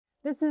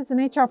This is an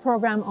HR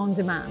program on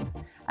demand,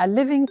 a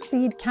living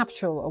seed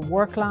capsule of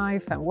work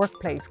life and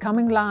workplace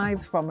coming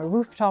live from a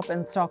rooftop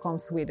in Stockholm,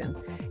 Sweden.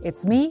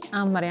 It's me,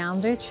 Ann-Marie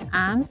Andrich,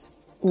 and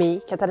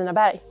me, Katarina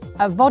Berg.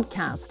 A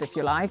vodcast, if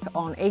you like,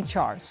 on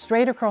HR,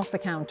 straight across the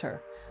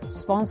counter.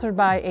 Sponsored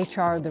by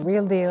HR The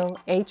Real Deal,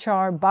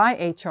 HR by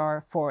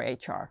HR for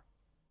HR.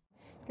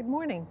 Good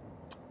morning.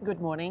 Good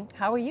morning.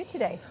 How are you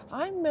today?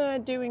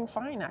 I'm doing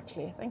fine,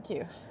 actually. Thank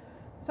you.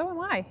 So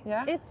am I.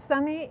 Yeah. It's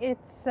sunny,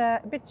 it's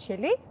a bit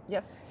chilly.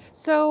 Yes.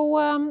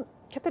 So,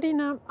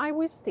 Katarina, I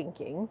was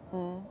thinking,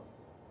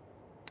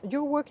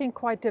 you're working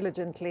quite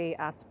diligently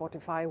at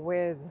Spotify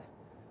with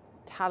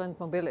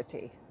talent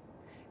mobility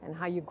and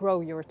how you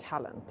grow your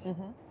talent.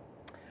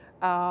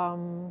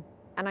 And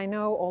I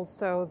know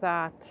also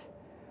that,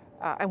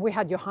 and we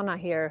had Johanna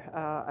here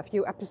a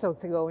few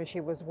episodes ago, and she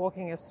was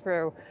walking us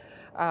through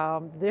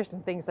the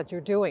different things that you're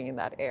doing in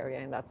that area,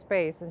 in that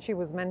space. And she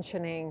was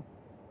mentioning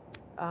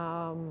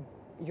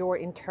your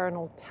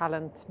internal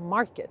talent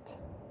market.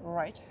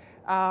 Right.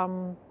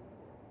 And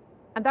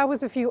that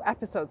was a few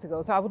episodes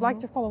ago, so I would like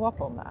to follow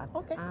up on that.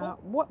 Okay, cool.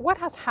 What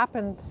has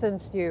happened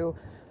since you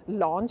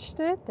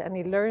launched it?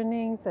 Any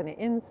learnings, any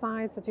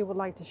insights that you would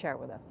like to share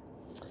with us?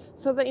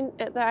 So the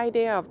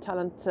idea of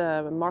talent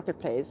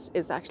marketplace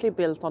is actually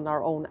built on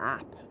our own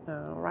app,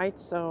 right?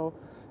 So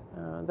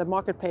the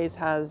marketplace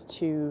has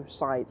two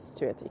sides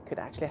to it. It could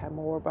actually have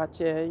more, but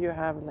you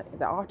have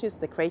the artists,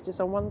 the creators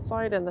on one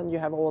side, and then you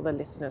have all the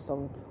listeners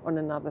on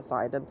another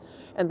side,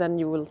 and then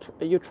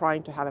you're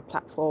trying to have a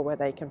platform where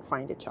they can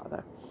find each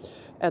other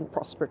and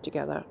prosper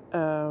together,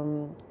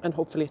 and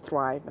hopefully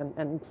thrive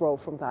and grow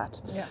from that.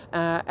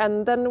 Yeah.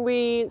 And then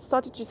we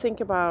started to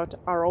think about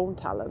our own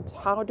talent.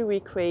 How do we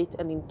create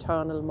an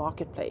internal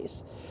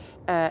marketplace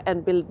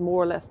and build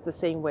more or less the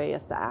same way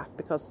as the app,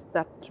 because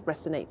that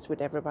resonates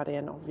with everybody,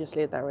 and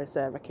obviously there is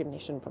a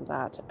recognition from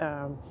that.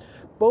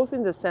 Both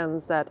in the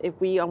sense that if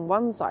we on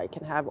one side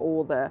can have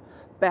all the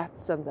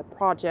bets and the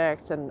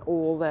projects and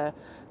all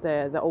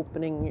the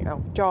opening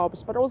of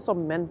jobs, but also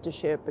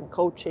mentorship and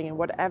coaching and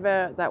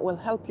whatever that will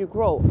help you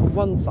grow on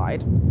one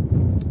side.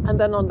 And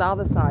then on the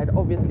other side,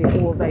 obviously,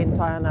 all the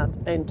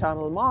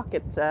internal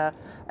market, or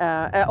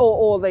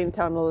all the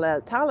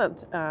internal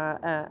talent,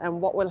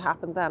 and what will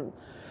happen then.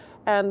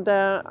 And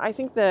I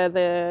think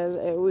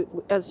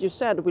as you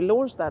said, we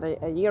launched that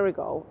a year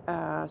ago.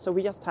 So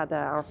we just had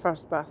our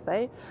first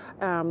birthday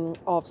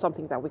of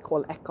something that we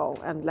call Echo,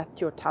 and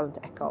Let Your Talent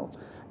Echo.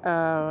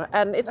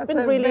 And it's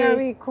been really... That's a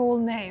very cool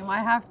name, I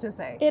have to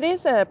say. It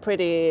is a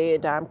pretty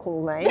damn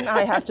cool name,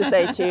 I have to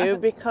say to you,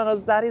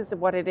 because that is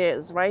what it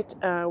is, right?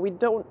 We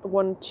don't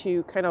want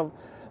to kind of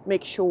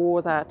make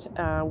sure that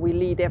we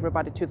lead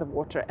everybody to the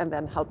water and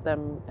then help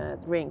them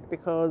drink,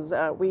 because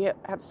we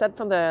have said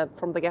from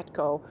the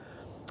get-go,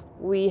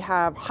 we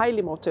have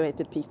highly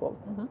motivated people.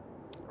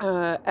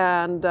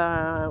 And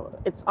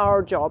it's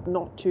our job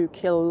not to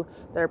kill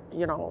their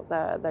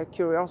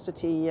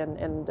curiosity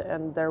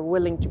and their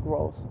willing to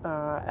growth.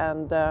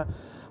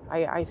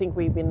 I think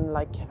we've been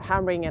like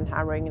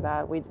hammering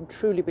that we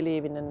truly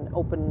believe in an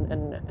open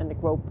and a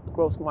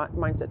growth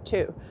mindset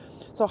too.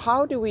 So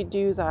how do we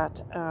do that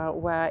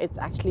where it's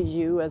actually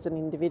you as an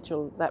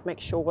individual that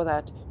makes sure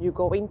that you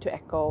go into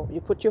Echo,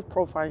 you put your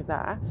profile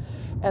there,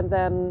 and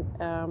then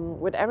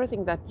with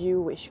everything that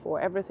you wish for,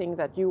 everything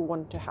that you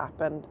want to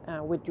happen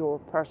with your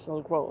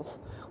personal growth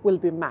will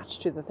be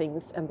matched to the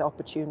things and the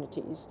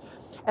opportunities.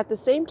 At the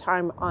same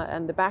time,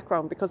 and the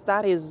background, because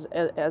that is,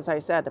 as I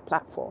said, a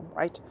platform,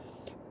 right?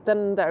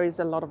 Then there is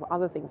a lot of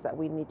other things that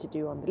we need to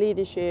do on the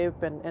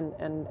leadership and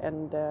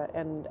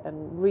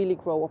really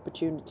grow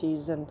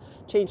opportunities and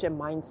change their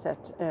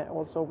mindset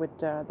also with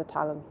the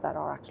talents that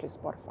are actually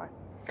Spotify.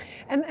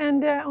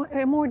 And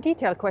more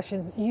detailed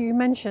questions. You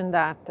mentioned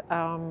that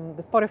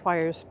the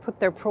Spotifyers put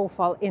their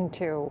profile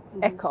into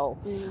Echo.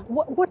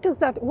 What does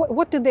that?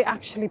 What do they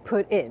actually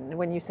put in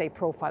when you say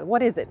profile?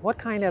 What is it? What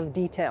kind of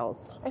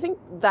details? I think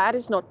that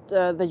is not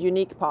the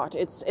unique part.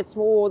 It's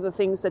more the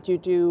things that you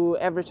do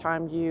every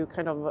time you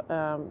kind of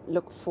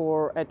look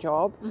for a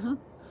job.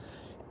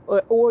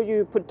 Or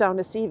you put down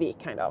a CV,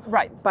 kind of.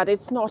 Right. But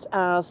it's not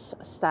as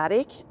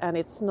static and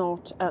it's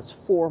not as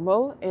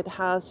formal. It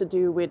has to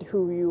do with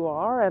who you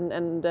are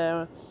and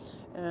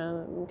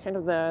kind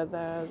of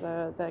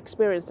the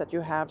experience that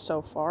you have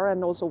so far,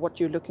 and also what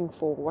you're looking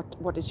for.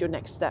 What is your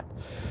next step?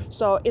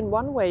 So in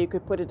one way, you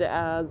could put it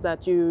as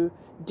that you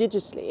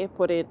digitally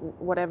put in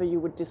whatever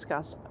you would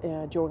discuss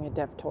during a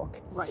dev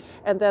talk. Right.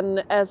 And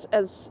then as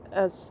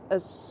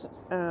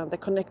the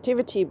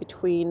connectivity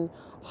between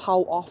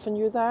how often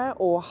you're there,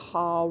 or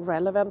how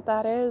relevant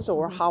that is,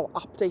 or how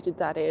updated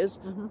that is.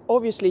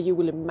 Obviously, you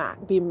will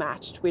be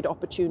matched with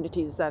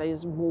opportunities that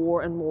is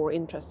more and more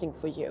interesting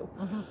for you.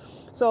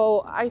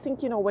 So I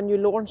think, when you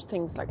launch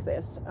things like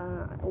this,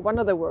 one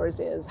of the worries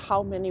is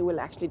how many will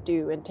actually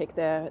do and take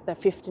their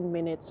 15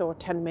 minutes or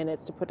 10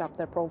 minutes to put up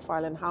their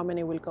profile, and how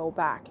many will go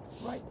back.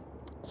 Right.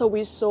 So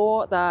we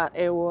saw that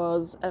it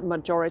was a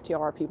majority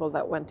of our people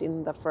that went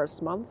in the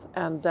first month,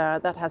 and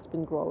that has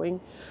been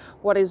growing.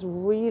 What is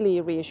really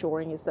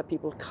reassuring is that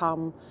people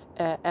come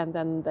and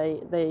then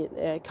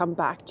they come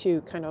back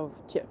to kind of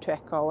to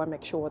Echo and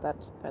make sure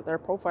that their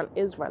profile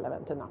is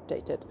relevant and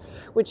updated,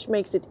 which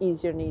makes it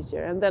easier and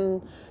easier. And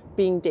then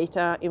being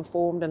data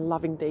informed and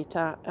loving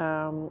data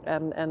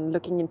and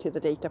looking into the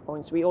data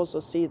points, we also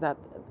see that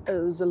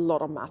there's a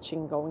lot of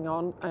matching going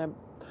on.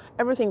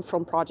 Everything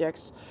from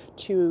projects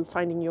to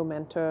finding your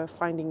mentor,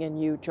 finding a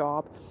new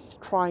job,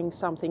 trying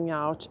something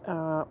out,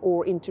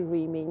 or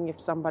interiming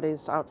if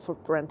somebody's out for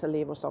parental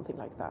leave or something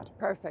like that.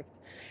 Perfect.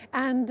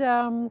 And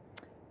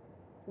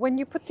when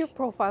you put your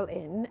profile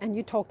in and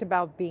you talked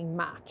about being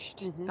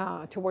matched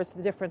towards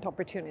the different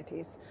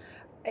opportunities,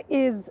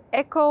 is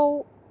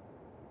Echo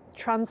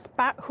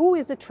who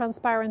is it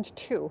transparent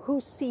to? Who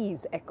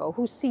sees Echo?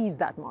 Who sees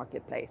that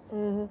marketplace?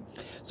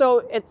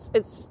 So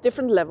it's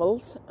different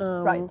levels.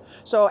 Right.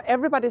 So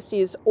everybody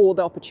sees all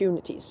the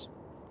opportunities.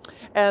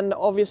 And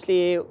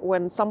obviously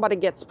when somebody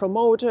gets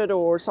promoted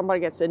or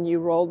somebody gets a new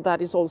role,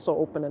 that is also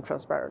open and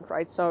transparent,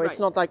 right? So it's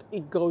not like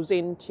it goes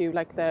into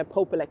like the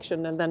Pope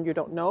election and then you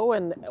don't know,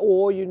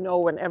 or you know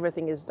when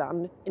everything is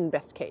done in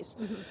best case.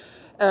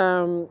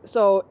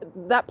 So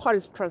that part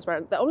is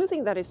transparent. The only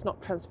thing that is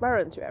not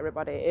transparent to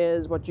everybody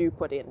is what you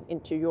put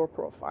into your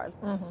profile.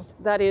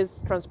 That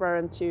is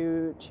transparent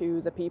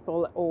to the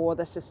people or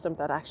the system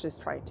that actually is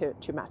trying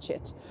to match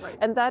it. Right.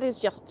 And that is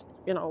just,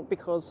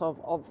 because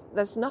of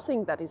there's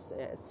nothing that is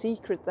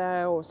secret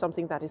there or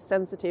something that is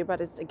sensitive,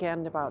 but it's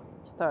again about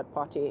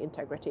third-party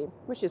integrity,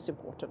 which is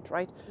important,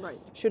 right? Right.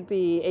 Should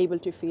be able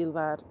to feel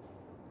that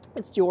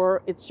it's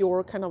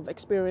your kind of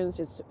experience,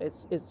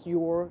 it's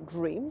your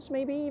dreams,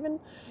 maybe even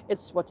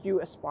it's what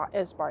you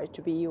aspire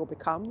to be or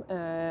become,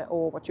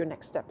 or what your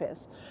next step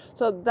is.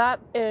 So that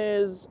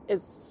is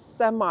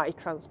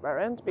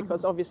semi-transparent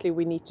because obviously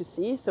we need to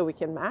see so we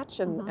can match,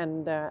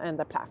 and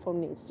the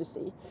platform needs to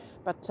see.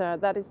 But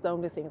that is the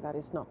only thing that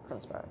is not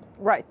transparent.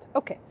 Right.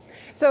 Okay.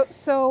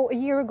 So a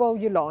year ago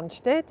you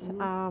launched it,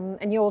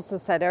 and you also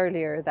said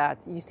earlier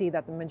that you see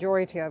that the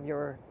majority of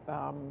your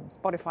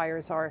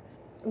Spotifyers are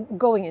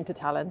going into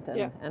talent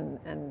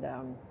and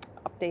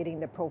updating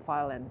the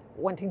profile and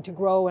wanting to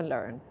grow and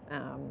learn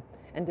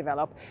and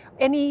develop.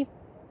 Any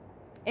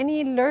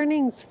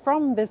learnings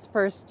from this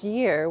first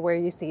year where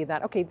you see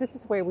that, okay, this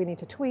is where we need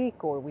to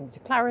tweak or we need to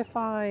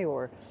clarify?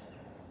 Or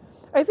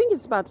I think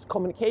it's about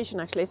communication,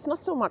 actually. It's not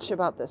so much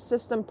about the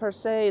system per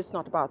se. It's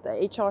not about the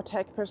HR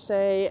tech per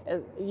se.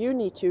 You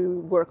need to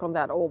work on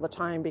that all the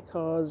time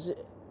because,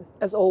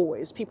 as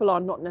always, people are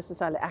not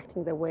necessarily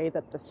acting the way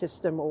that the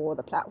system or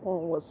the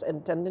platform was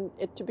intended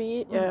it to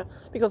be,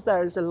 because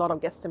there is a lot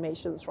of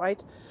guesstimations,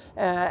 right?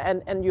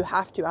 And you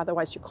have to,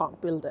 otherwise you can't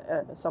build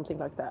something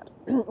like that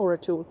or a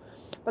tool.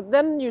 But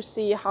then you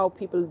see how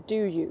people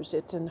do use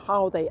it and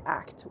how they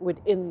act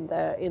within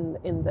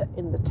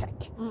the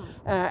tech,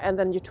 and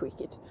then you tweak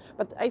it.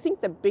 But I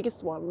think the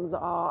biggest ones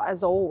are,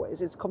 as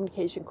always, is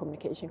communication.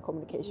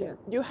 Yeah.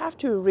 You have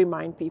to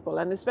remind people,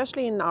 and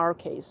especially in our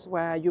case,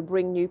 where you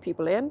bring new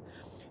people in,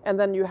 and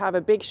then you have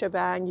a big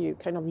shebang, you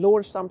kind of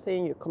launch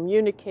something, you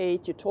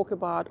communicate, you talk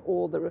about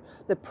all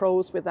the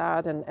pros with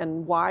that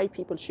and why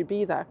people should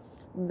be there.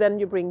 Then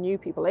you bring new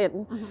people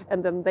in,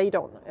 and then they're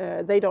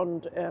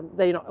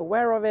not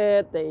aware of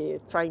it. They're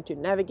trying to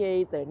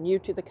navigate. They're new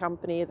to the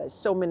company. There's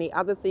so many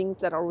other things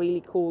that are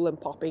really cool and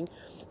popping.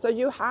 So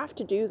you have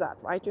to do that,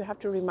 right? You have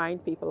to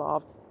remind people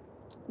of,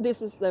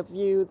 this is the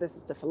view, this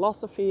is the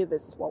philosophy,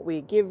 this is what we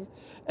give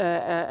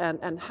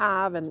and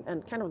have, and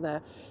kind of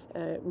the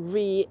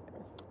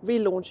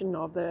relaunching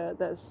of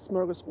the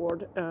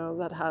smorgasbord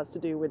that has to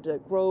do with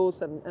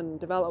growth and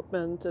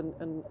development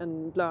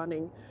and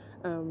learning.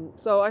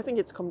 So I think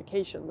it's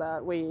communication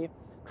that we're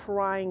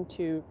trying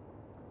to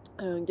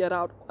get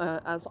out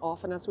as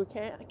often as we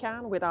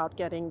can without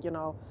getting,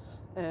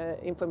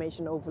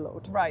 information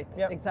overload. right,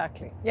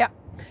 exactly. Yeah,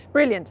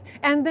 brilliant.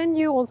 And then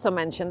you also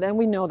mentioned, and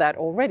we know that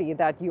already,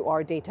 that you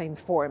are data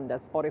informed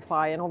at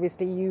Spotify, and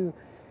obviously you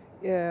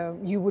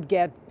would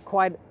get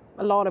quite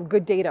a lot of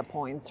good data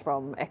points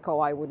from Echo,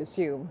 I would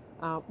assume.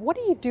 What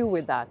do you do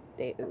with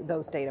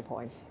those data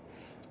points?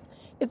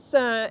 It's,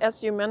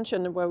 as you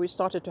mentioned, where we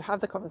started to have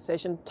the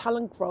conversation,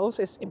 talent growth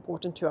is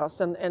important to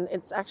us, and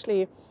it's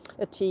actually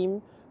a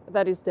team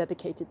that is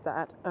dedicated to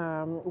that,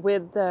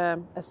 with the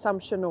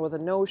assumption or the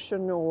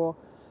notion or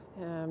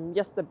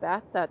just the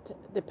bet that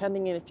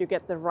depending on if you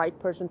get the right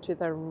person to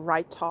the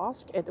right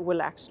task, it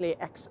will actually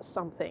X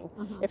something.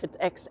 If it's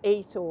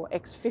X8 or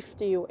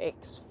X50 or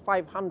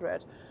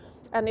X500.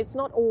 And it's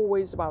not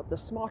always about the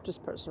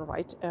smartest person,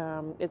 right?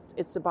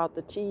 It's about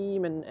the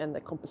team and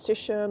the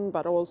composition,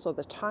 but also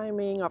the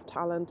timing of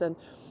talent, and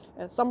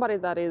somebody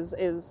that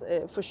is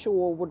for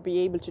sure would be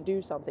able to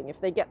do something. If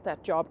they get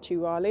that job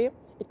too early,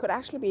 it could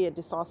actually be a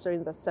disaster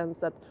in the sense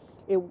that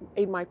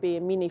it might be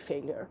a mini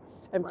failure.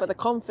 And for the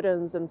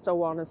confidence and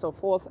so on and so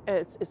forth,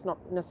 it's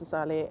not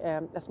necessarily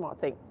a smart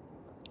thing.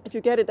 if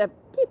you get it a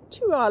bit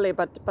too early,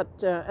 but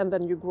and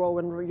then you grow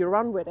and you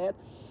run with it,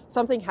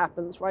 something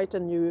happens, right?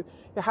 And you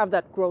have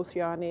that growth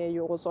journey.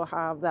 You also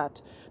have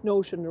that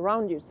notion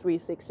around you,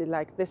 360,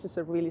 like this is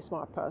a really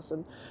smart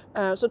person.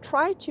 So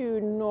try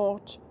to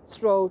not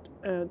throw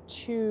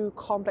too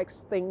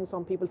complex things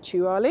on people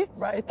too early,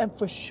 Right. and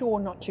for sure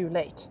not too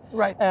late.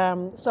 Right.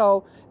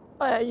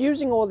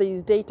 Using all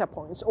these data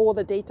points, all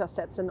the data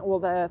sets and all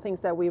the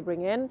things that we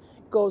bring in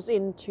goes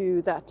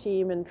into that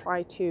team and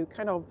try to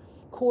kind of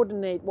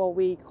coordinate what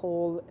we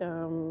call,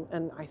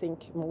 and I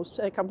think most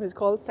companies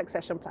call it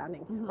succession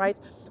planning, right?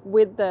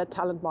 With the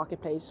talent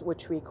marketplace,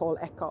 which we call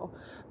Echo,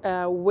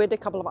 with a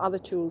couple of other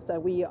tools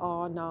that we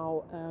are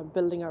now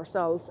building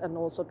ourselves, and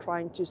also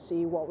trying to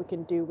see what we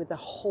can do with the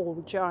whole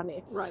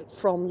journey, Right.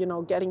 from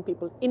getting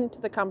people into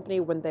the company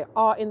when they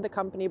are in the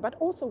company, but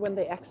also when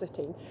they're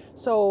exiting.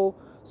 So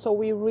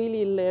we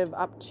really live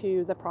up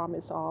to the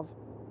promise of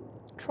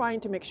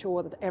trying to make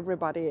sure that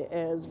everybody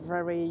is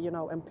very,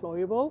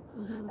 employable,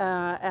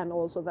 and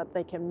also that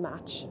they can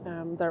match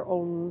their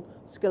own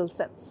skill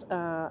sets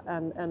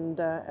and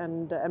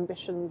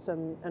ambitions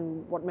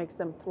and what makes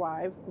them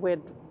thrive with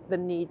the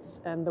needs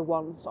and the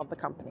wants of the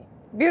company.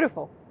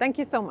 Beautiful. Thank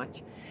you so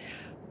much.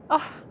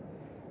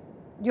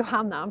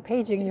 Johanna, I'm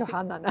paging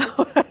Johanna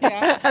now,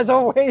 as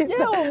always.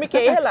 Yeah, or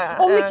Michaela.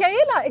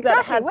 Michaela, exactly.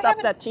 That heads up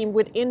that team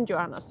within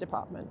Johanna's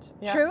department.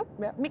 Yeah. True.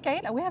 Yeah.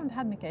 Michaela, we haven't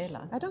had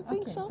Michaela. I don't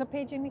think so. So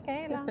paging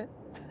Michaela.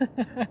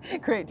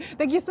 Great.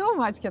 Thank you so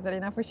much,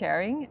 Katarina, for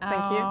sharing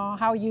Thank you.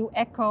 how you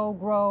echo,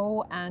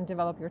 grow, and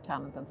develop your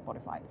talent on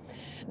Spotify.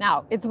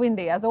 Now, it's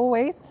windy as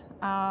always.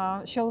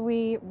 Shall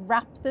we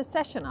wrap this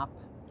session up?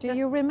 Do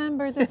you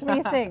remember the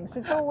three things?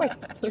 It's always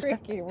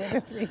tricky with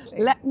the three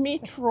things. Let me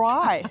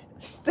try.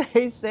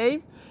 Stay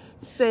safe,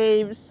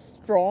 stay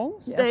strong,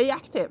 stay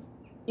active.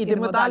 I det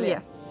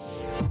medalje.